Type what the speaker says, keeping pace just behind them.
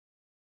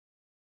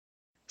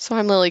So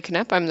I'm Lily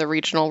Knepp. I'm the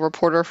regional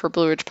reporter for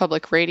Blue Ridge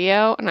Public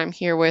Radio, and I'm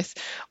here with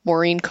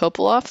Maureen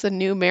Kopoloff, the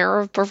new mayor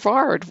of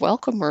Brevard.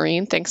 Welcome,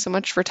 Maureen. Thanks so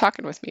much for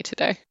talking with me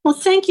today. Well,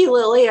 thank you,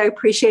 Lily. I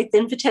appreciate the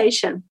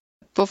invitation.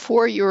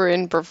 Before you were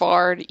in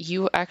Brevard,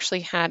 you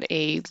actually had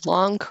a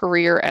long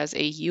career as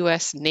a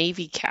U.S.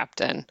 Navy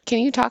captain. Can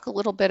you talk a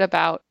little bit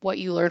about what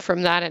you learned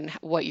from that and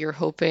what you're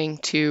hoping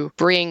to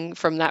bring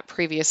from that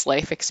previous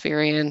life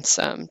experience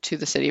to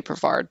the city of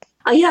Brevard?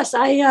 Yes,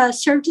 I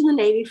served in the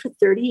Navy for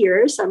 30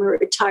 years. I'm a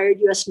retired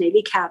U.S.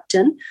 Navy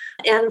captain.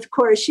 And of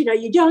course,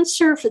 you don't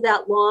serve for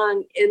that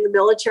long in the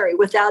military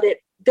without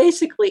it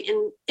basically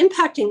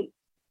impacting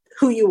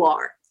who you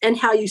are and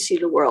how you see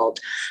the world.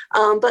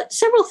 But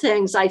several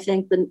things I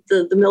think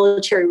the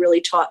military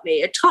really taught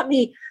me. It taught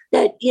me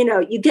that,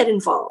 you get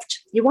involved.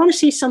 You want to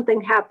see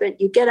something happen,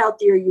 you get out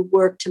there, you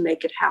work to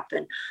make it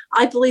happen.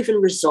 I believe in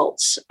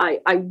results.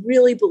 I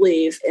really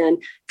believe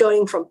in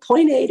going from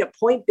point A to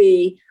point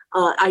B.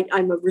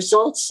 I'm a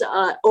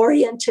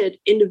results-oriented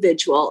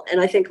individual,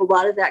 and I think a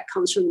lot of that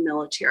comes from the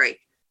military.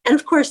 And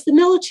of course, the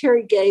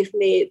military gave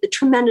me the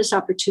tremendous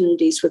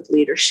opportunities with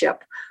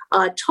leadership,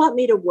 taught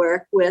me to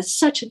work with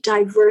such a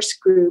diverse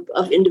group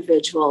of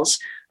individuals.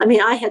 I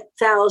mean, I had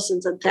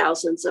thousands and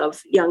thousands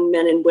of young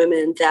men and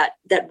women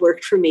that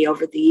worked for me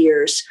over the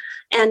years.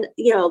 And,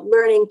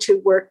 learning to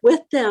work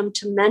with them,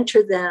 to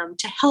mentor them,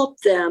 to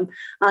help them,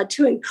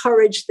 to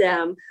encourage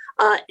them,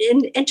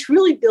 and to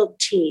really build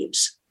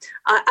teams.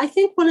 I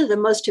think one of the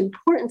most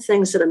important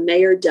things that a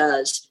mayor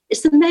does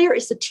is the mayor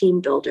is the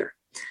team builder.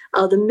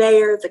 The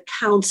mayor, the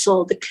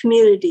council, the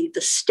community,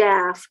 the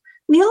staff,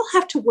 we all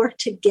have to work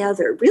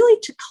together, really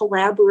to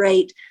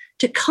collaborate,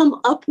 to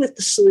come up with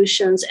the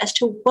solutions as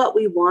to what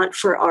we want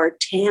for our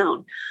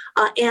town.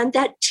 And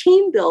that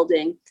team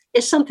building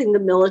is something the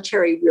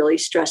military really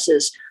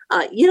stresses.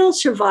 You don't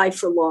survive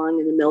for long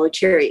in the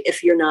military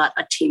if you're not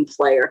a team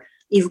player.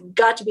 You've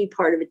got to be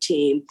part of a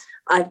team.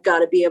 I've got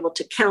to be able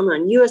to count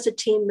on you as a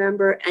team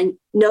member and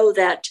know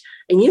that,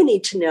 and you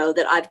need to know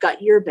that I've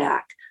got your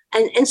back.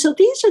 And so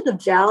these are the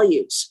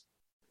values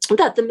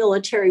that the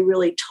military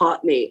really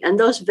taught me. And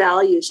those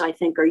values, I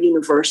think, are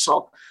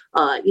universal.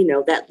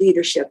 That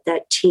leadership,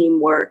 that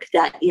teamwork,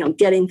 that,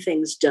 getting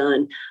things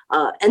done.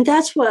 And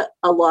that's what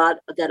a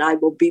lot that I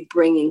will be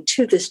bringing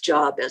to this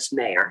job as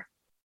mayor.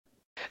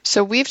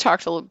 So we've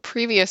talked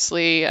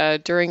previously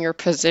during your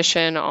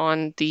position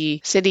on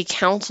the city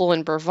council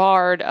in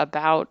Brevard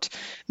about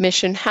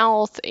Mission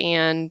Health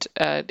and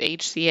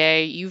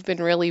HCA. You've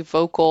been really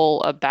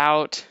vocal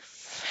about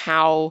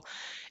how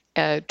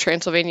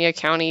Transylvania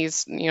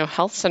County's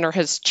health center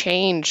has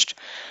changed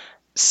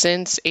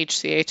since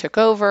HCA took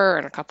over,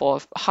 and a couple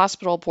of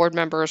hospital board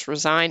members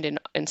resigned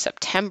in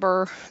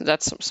September.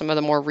 That's some of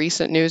the more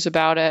recent news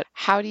about it.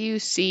 How do you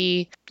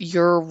see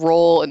your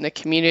role in the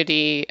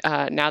community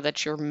now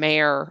that you're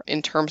mayor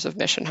in terms of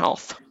Mission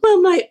Health?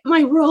 Well,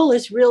 my role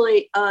is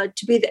really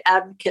to be the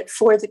advocate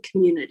for the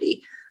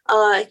community.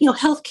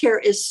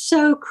 Healthcare is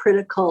so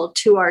critical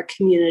to our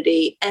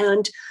community,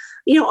 and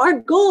our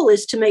goal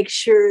is to make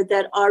sure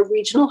that our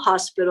regional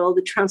hospital,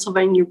 the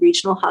Transylvania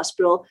Regional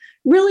Hospital,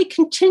 really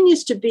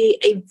continues to be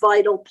a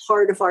vital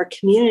part of our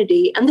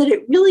community and that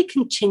it really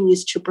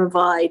continues to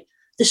provide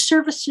the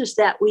services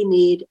that we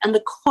need and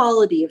the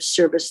quality of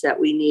service that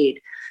we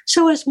need.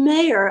 So as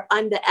mayor,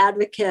 I'm the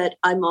advocate.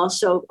 I'm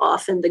also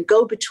often the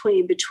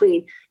go-between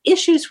between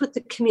issues with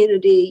the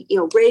community,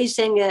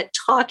 raising it,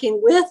 talking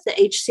with the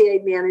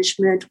HCA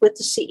management, with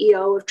the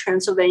CEO of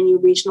Transylvania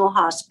Regional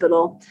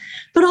Hospital,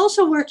 but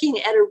also working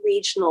at a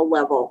regional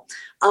level,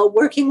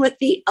 working with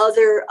the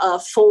other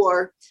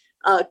four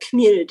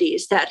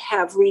communities that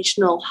have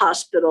regional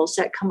hospitals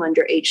that come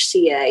under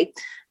HCA,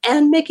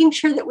 and making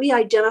sure that we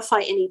identify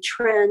any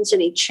trends,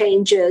 any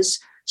changes,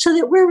 so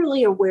that we're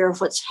really aware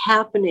of what's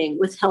happening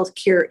with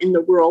healthcare in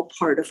the rural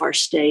part of our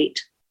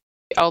state.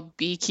 I'll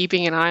be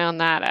keeping an eye on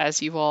that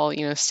as you all,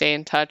 stay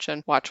in touch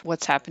and watch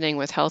what's happening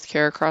with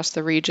healthcare across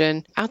the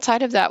region.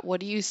 Outside of that, what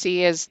do you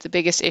see as the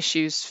biggest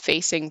issues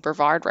facing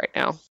Brevard right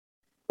now?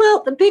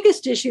 Well, the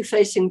biggest issue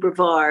facing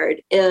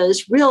Brevard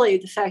is really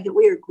the fact that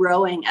we are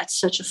growing at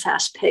such a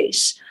fast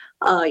pace.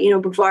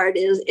 Brevard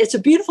it's a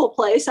beautiful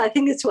place. I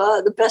think it's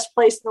the best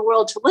place in the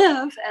world to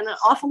live, and an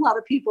awful lot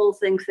of people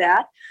think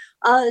that.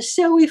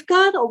 So we've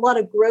got a lot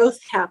of growth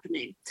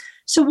happening.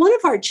 So one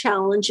of our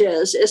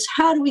challenges is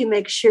how do we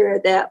make sure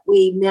that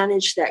we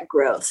manage that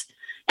growth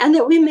and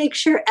that we make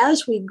sure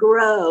as we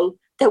grow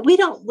that we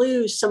don't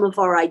lose some of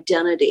our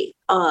identity.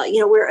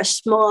 We're a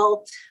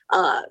small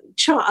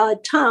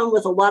town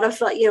with a lot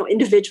of,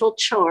 individual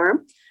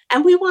charm,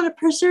 and we want to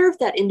preserve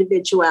that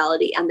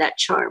individuality and that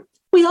charm.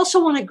 We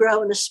also want to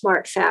grow in a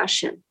smart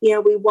fashion.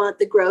 We want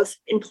the growth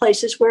in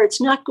places where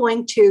it's not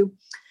going to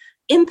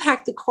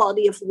impact the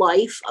quality of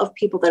life of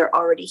people that are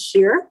already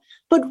here,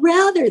 but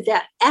rather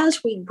that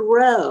as we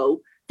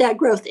grow, that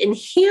growth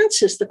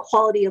enhances the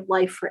quality of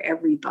life for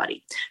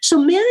everybody. So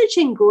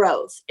managing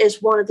growth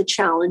is one of the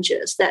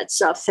challenges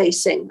that's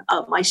facing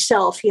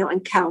myself,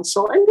 and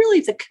council, and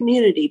really the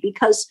community,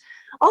 because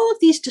all of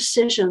these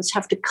decisions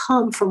have to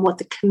come from what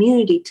the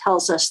community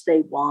tells us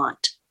they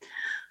want.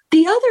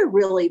 The other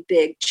really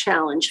big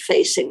challenge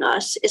facing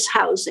us is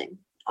housing.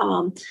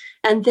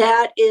 And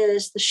that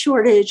is the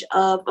shortage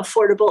of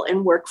affordable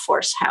and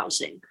workforce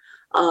housing.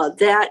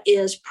 That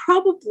is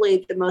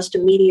probably the most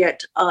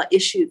immediate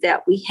issue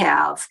that we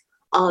have,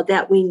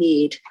 that we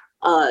need.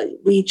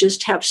 We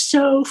just have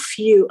so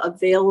few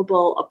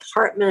available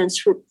apartments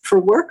for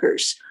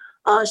workers.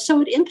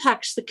 So it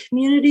impacts the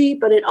community,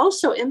 but it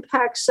also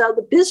impacts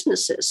the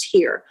businesses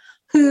here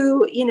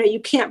who, you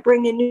can't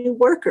bring in new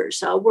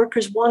workers.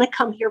 Workers want to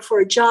come here for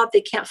a job.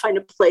 They can't find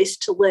a place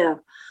to live.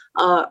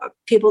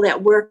 People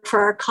that work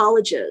for our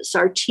colleges,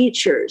 our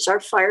teachers, our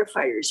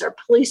firefighters, our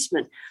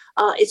policemen.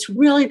 It's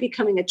really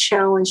becoming a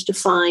challenge to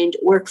find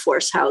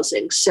workforce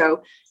housing.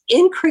 So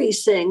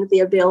increasing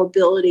the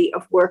availability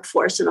of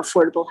workforce and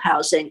affordable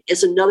housing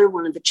is another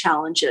one of the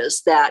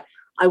challenges that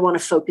I want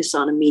to focus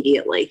on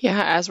immediately.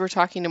 Yeah, as we're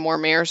talking to more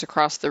mayors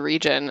across the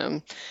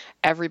region,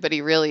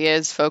 everybody really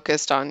is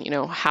focused on,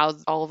 how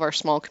all of our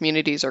small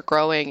communities are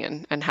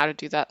growing and how to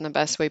do that in the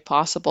best way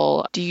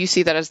possible. Do you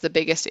see that as the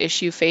biggest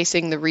issue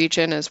facing the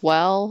region as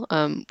well?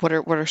 What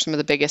are some of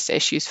the biggest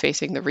issues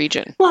facing the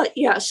region? Well,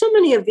 yeah, so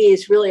many of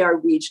these really are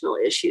regional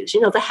issues.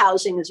 The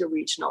housing is a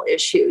regional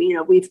issue.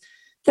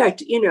 In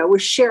fact, we're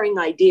sharing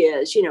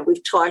ideas.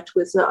 We've talked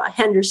with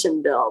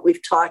Hendersonville.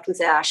 We've talked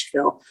with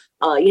Asheville.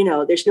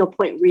 There's no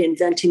point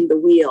reinventing the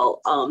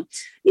wheel.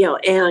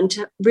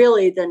 And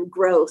really then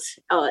growth,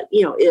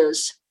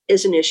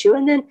 is an issue.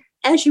 And then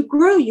as you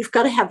grow, you've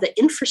got to have the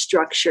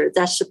infrastructure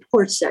that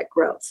supports that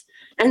growth.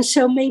 And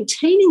so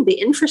maintaining the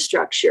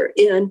infrastructure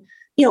in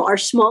our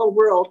small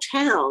rural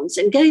towns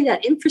and getting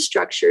that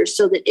infrastructure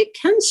so that it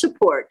can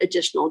support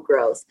additional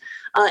growth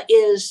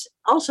is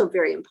also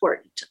very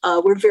important.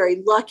 We're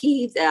very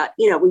lucky that,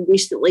 we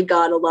recently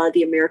got a lot of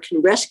the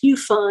American Rescue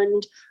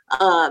Fund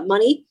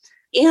money.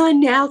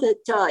 And now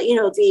that,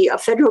 the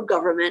federal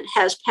government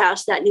has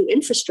passed that new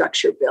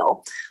infrastructure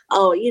bill,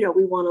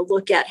 we want to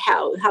look at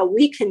how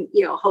we can,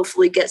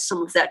 hopefully get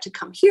some of that to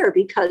come here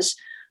because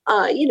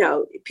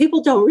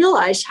people don't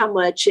realize how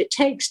much it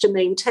takes to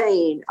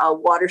maintain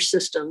water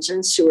systems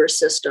and sewer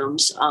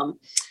systems,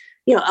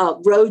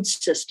 road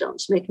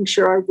systems, making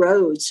sure our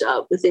roads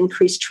with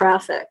increased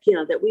traffic,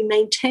 that we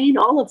maintain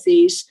all of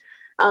these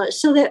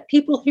so that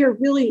people here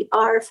really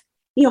are,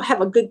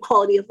 have a good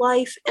quality of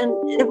life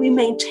and that we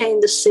maintain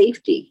the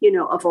safety,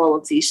 of all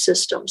of these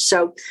systems.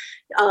 So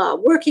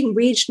working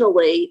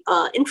regionally,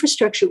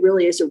 infrastructure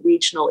really is a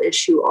regional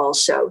issue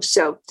also.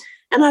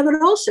 And I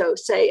would also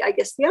say, I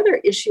guess the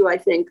other issue I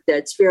think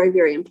that's very,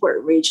 very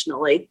important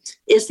regionally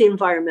is the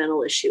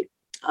environmental issue.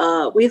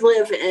 We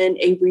live in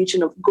a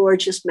region of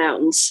gorgeous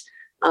mountains.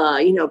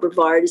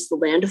 Brevard is the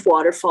land of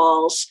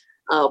waterfalls.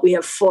 We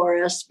have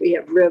forests, we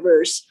have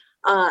rivers.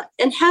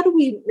 And how do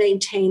we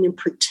maintain and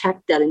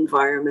protect that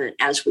environment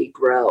as we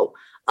grow?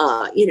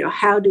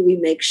 How do we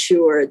make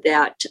sure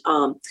that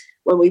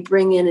when we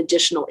bring in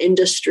additional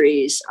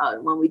industries,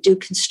 when we do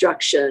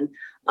construction,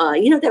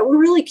 that we're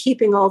really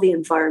keeping all the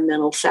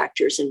environmental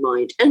factors in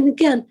mind. And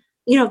again,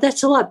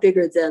 that's a lot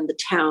bigger than the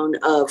town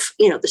of,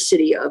 the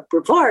city of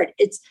Brevard.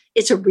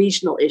 It's a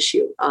regional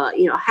issue.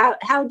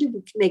 How do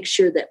we make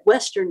sure that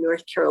Western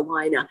North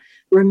Carolina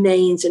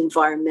remains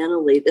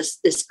environmentally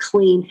this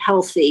clean,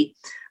 healthy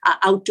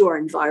outdoor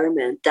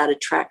environment that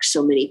attracts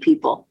so many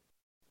people?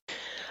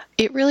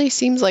 It really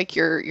seems like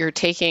you're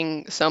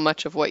taking so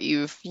much of what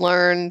you've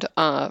learned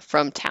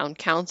from town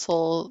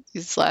council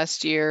these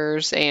last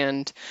years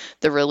and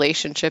the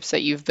relationships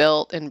that you've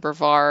built in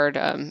Brevard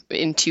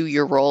into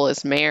your role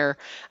as mayor.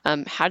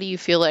 How do you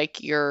feel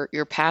like your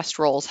past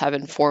roles have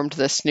informed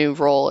this new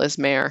role as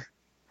mayor?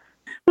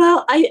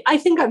 Well, I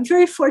think I'm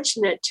very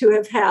fortunate to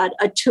have had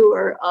a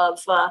tour of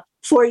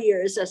 4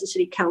 years as a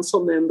city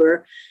council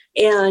member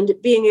and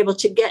being able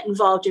to get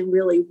involved and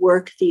really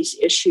work these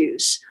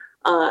issues.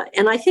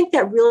 And I think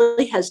that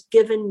really has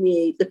given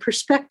me the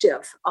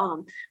perspective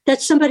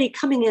that somebody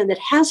coming in that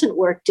hasn't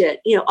worked it,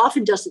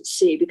 often doesn't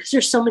see because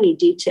there's so many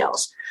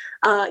details.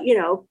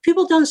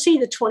 People don't see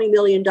the $20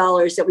 million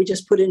that we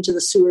just put into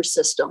the sewer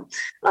system.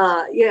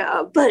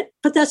 But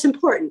that's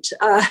important.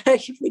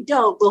 If we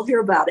don't, we'll hear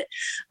about it.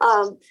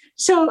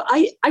 So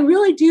I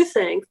really do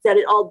think that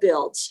it all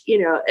builds.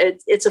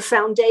 It's a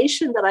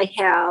foundation that I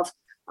have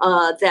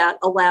that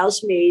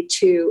allows me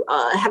to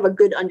have a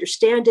good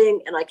understanding,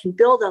 and I can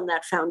build on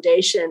that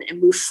foundation and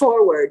move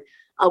forward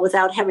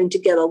without having to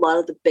get a lot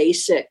of the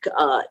basic,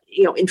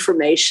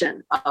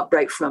 information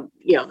right from,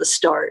 the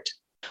start.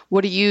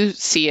 What do you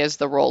see as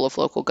the role of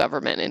local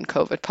government in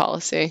COVID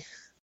policy?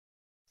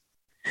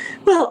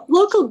 Well,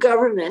 local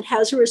government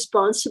has a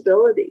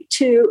responsibility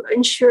to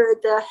ensure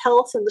the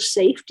health and the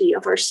safety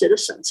of our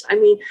citizens. I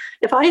mean,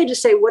 if I had to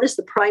say what is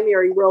the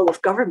primary role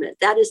of government,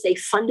 that is a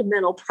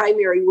fundamental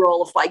primary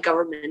role of why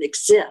government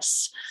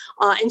exists.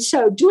 And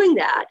so doing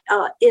that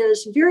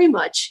is very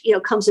much,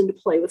 comes into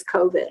play with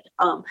COVID.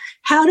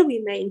 How do we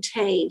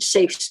maintain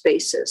safe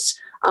spaces?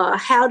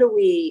 How do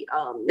we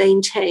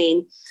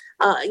maintain,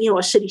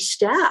 a city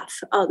staff,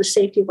 the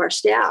safety of our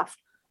staff?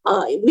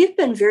 We've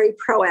been very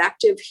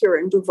proactive here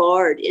in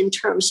Brevard in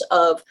terms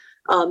of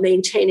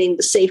maintaining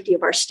the safety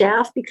of our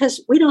staff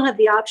because we don't have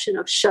the option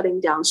of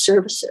shutting down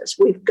services.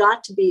 We've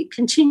got to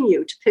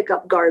continue to pick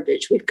up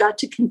garbage. We've got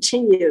to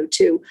continue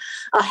to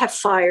have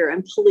fire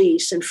and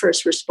police and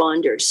first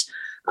responders.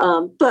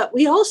 But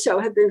we also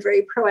have been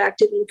very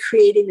proactive in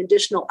creating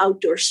additional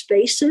outdoor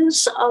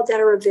spaces that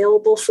are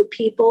available for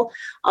people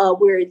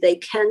where they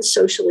can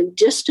socially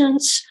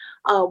distance.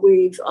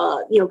 We've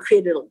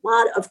created a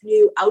lot of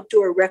new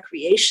outdoor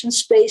recreation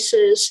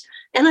spaces.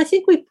 And I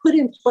think we've put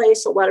in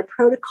place a lot of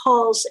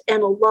protocols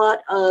and a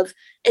lot of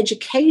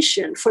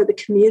education for the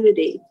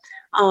community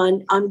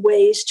on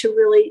ways to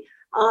really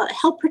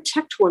help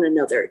protect one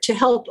another, to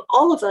help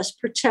all of us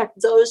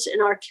protect those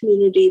in our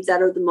community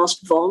that are the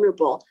most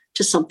vulnerable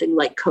to something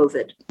like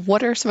COVID.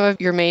 What are some of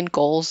your main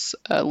goals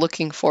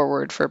looking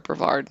forward for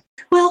Brevard?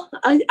 Well,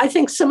 I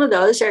think some of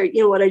those are,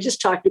 what I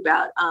just talked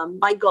about.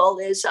 My goal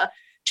is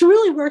to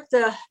really work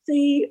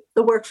the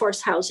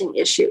workforce housing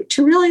issue,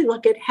 to really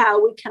look at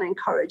how we can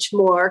encourage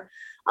more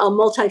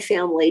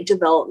multifamily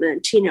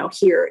development,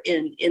 here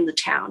in the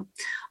town.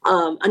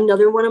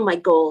 Another one of my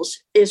goals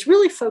is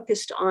really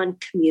focused on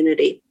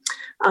community.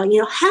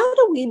 How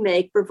do we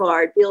make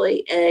Brevard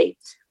really a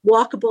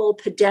walkable,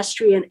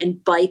 pedestrian,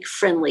 and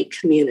bike-friendly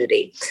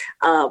community?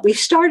 We've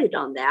started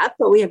on that,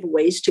 but we have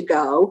ways to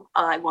go.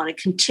 I want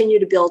to continue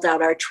to build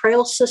out our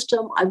trail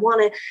system. I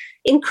want to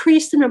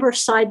increase the number of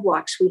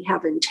sidewalks we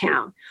have in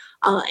town.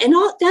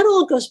 That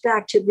all goes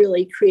back to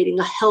really creating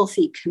a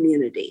healthy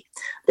community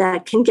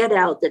that can get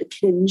out, that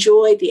can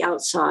enjoy the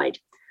outside.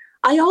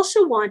 I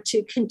also want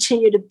to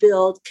continue to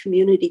build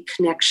community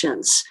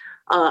connections.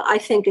 I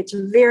think it's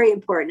very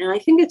important, and I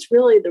think it's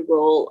really the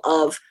role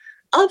of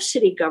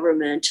city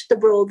government, the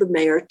role of the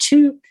mayor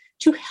to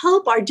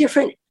help our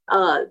different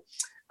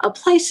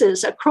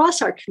places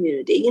across our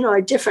community, our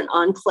different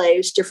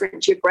enclaves,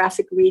 different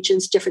geographic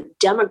regions, different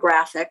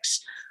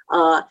demographics,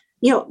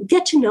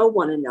 get to know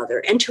one another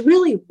and to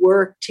really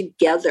work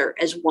together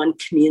as one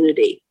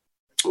community.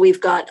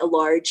 We've got a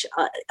large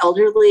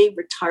elderly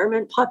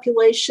retirement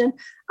population.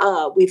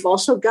 We've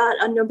also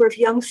got a number of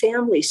young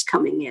families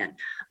coming in.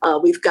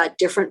 We've got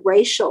different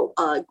racial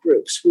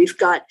groups. We've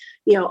got,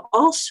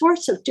 all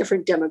sorts of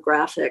different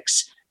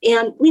demographics.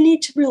 And we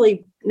need to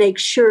really make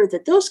sure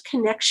that those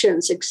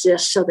connections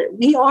exist so that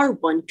we are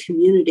one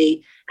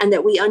community and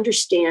that we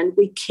understand,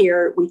 we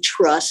care, we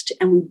trust,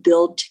 and we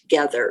build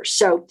together.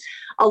 So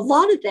a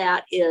lot of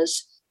that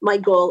is, my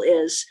goal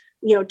is,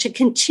 to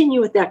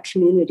continue with that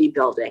community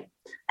building.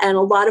 And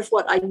a lot of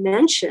what I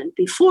mentioned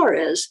before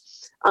is,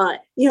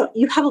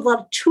 you have a lot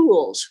of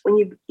tools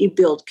when you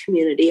build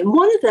community. And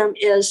one of them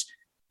is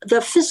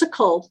the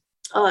physical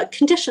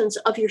conditions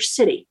of your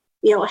city.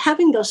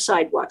 Having those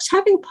sidewalks,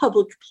 having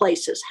public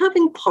places,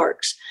 having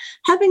parks,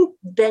 having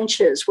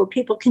benches where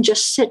people can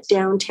just sit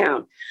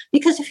downtown.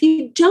 Because if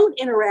you don't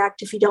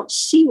interact, if you don't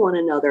see one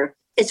another,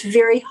 it's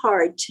very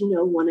hard to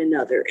know one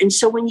another. And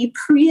so when you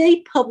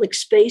create public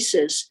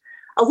spaces,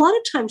 a lot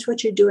of times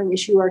what you're doing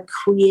is you are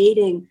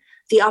creating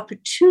the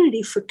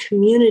opportunity for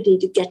community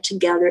to get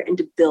together and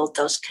to build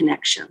those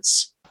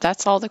connections.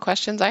 That's all the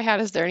questions I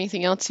had. Is there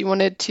anything else you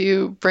wanted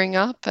to bring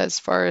up as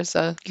far as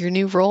your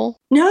new role?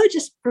 No, it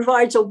just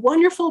provides a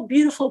wonderful,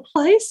 beautiful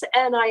place.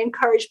 And I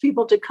encourage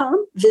people to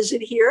come,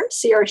 visit here,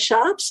 see our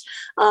shops,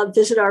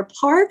 visit our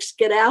parks,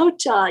 get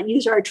out,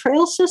 use our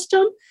trail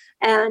system.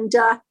 And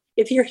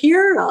if you're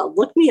here,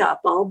 look me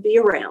up. I'll be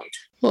around.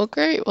 Well,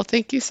 great. Well,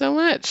 thank you so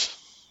much.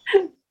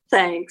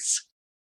 Thanks.